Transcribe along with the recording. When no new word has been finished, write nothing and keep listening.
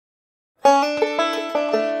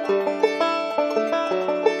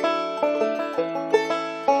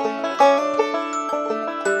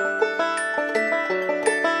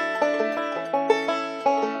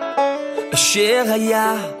אשר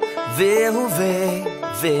היה והווה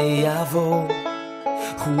ויבוא,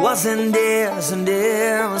 who was and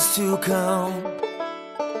is to come.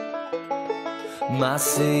 My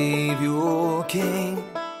Savior came,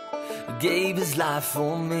 gave his life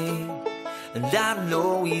for me, and I know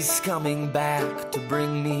he's coming back to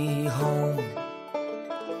bring me home.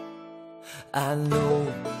 I know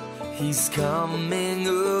he's coming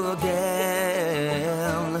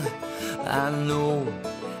again. I know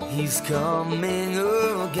he's coming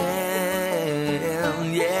again.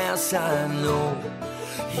 Yes, I know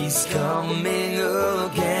he's coming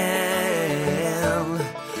again.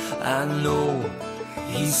 I know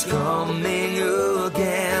he's coming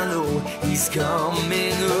again. Oh, he's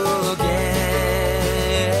coming again.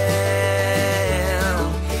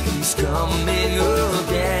 He's coming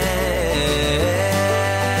again.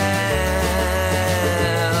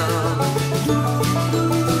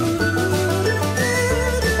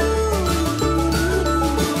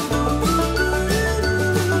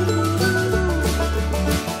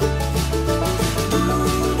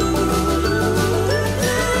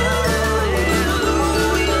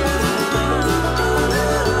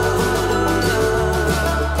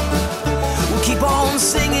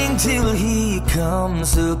 Singing till he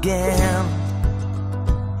comes again,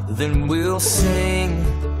 then we'll sing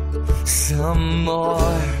some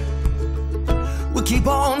more. We'll keep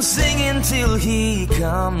on singing till he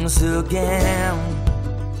comes again,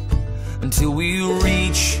 until we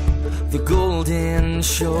reach the golden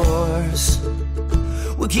shores.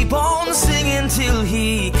 We'll keep on singing till he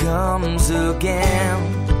comes again,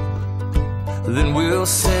 then we'll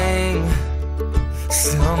sing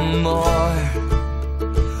some more.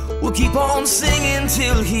 We'll keep on singing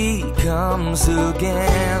till he comes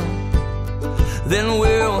again, then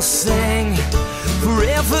we'll sing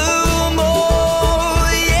forevermore.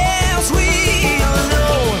 Yes, we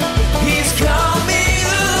know he's coming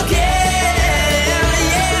again.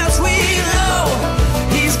 Yes, we know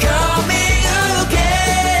he's coming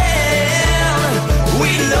again.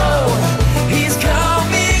 We know he's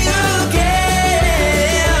coming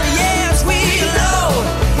again. Yes, we know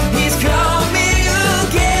he's coming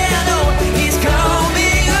again. He's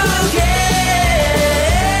coming again.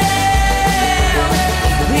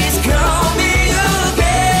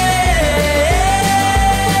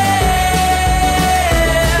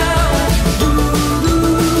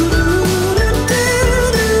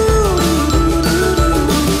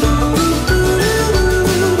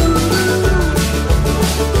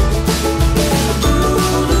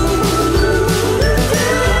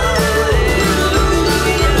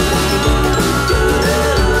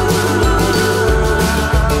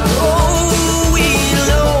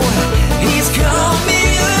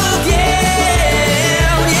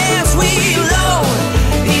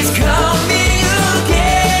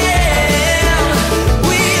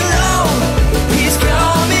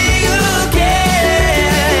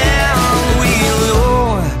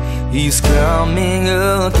 He's coming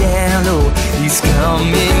again. Oh, he's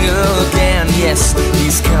coming again. Yes,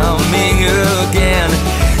 he's coming again.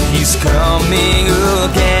 He's coming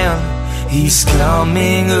again. He's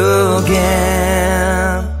coming again.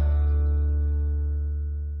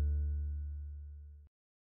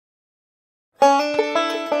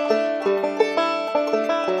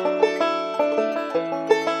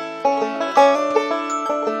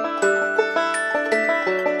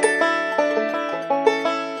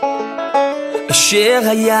 אשר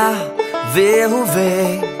היה והווה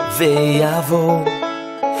ויבוא,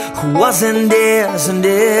 who was and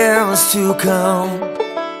is to come.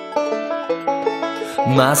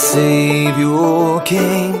 My Savior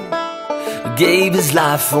came, gave his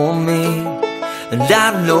life for me, and I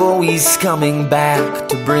know he's coming back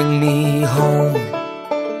to bring me home.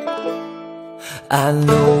 I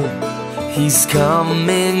know he's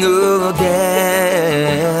coming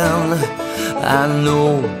again. I know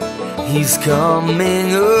he's coming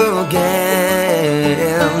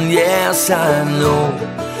again. Yes, I know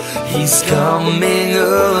he's coming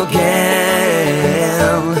again.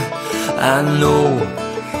 I know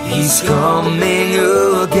he's coming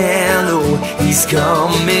again. Oh, he's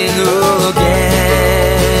coming again.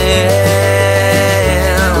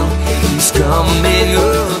 He's coming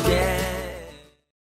again.